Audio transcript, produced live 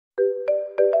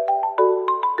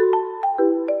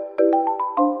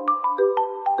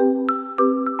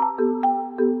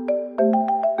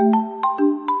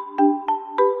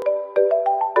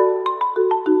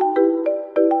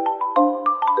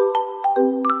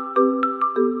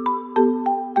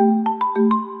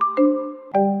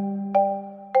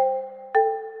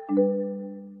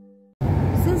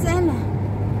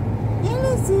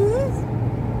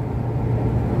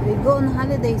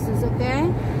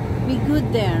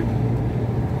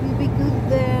there. You'll be good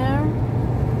there.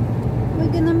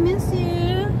 We're gonna miss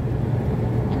you.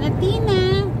 And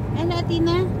Athena. And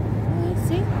Athena.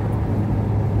 See?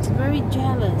 It's very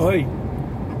jealous. Oi.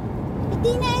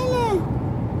 Athena, Ella.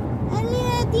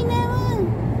 Athena.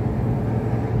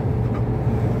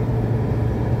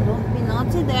 Don't be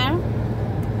naughty there.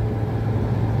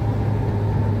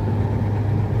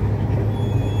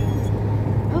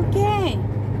 Okay.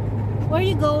 Where are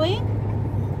you going?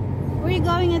 Where are you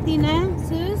going, Athena?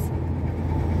 Zeus?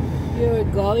 You're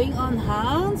going on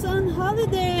Hounds on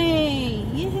holiday.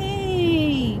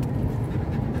 Yay!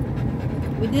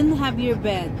 We didn't have your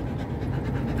bed.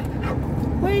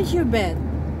 Where is your bed?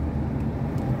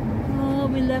 Oh,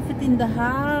 we left it in the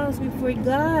house. We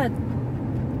forgot.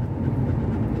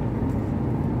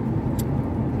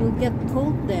 You'll get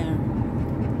cold there.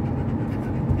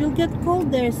 You'll get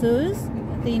cold there, Zeus.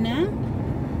 Athena?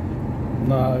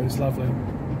 No, it's lovely.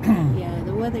 Yeah,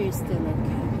 the weather is still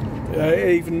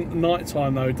okay. Even night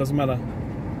time though, it doesn't matter.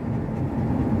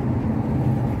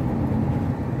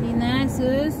 Athena,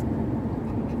 Zeus?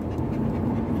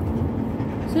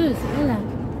 Zeus, Ella.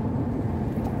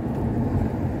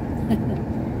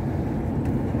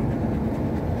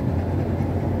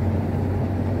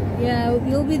 Yeah,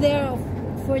 you'll be there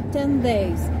for 10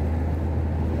 days.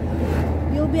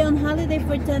 You'll be on holiday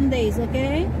for 10 days,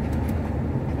 okay?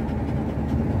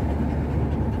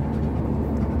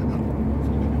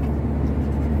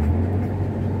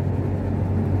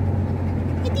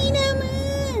 Athena mo!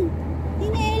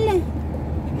 Athena, Ella.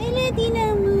 Ella, Athena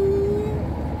mo.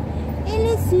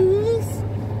 Ella, Zeus.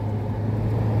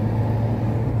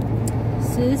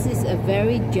 Zeus is a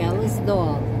very jealous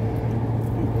dog.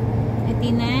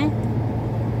 Athena?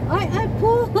 I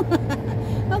pull.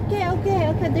 Okay.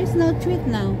 There's no treat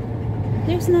now.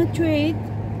 There's no treat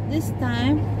this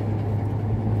time.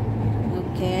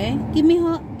 Okay. Give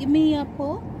me a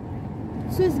paw.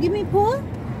 Zeus, give me a paw.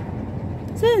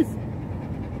 Zeus.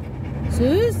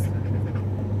 Zeus.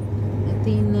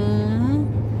 Athena.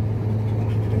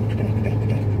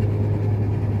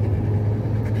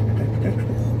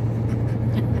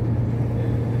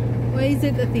 What is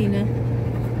it, Athena?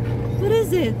 What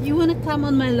is it? You want to come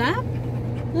on my lap?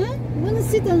 Huh? You want to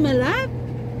sit on my lap?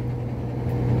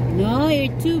 No,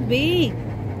 you're too big.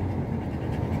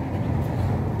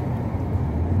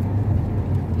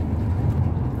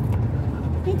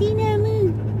 Athena,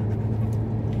 mo.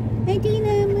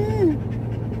 Athena, mo.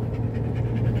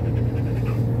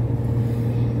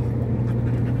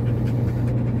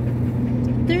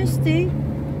 Thirsty?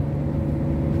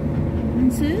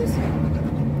 And Zeus?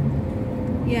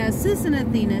 Yeah, Zeus and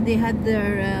Athena, they had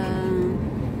their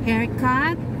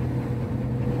haircut,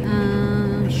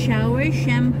 shower,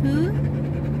 shampoo,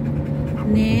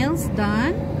 nails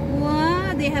done.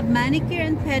 Wow, they have manicure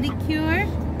and pedicure.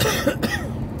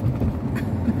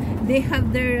 They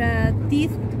have their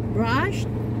teeth brushed.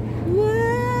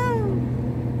 Wow,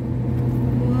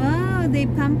 they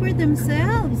pamper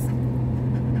themselves.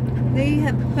 They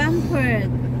have pampered.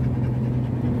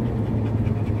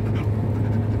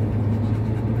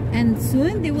 And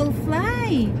soon they will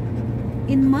fly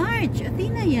in March.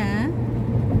 Athena, yeah?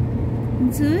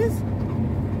 And Zeus,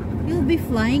 you'll be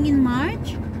flying in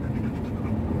March?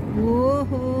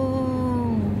 Whoa!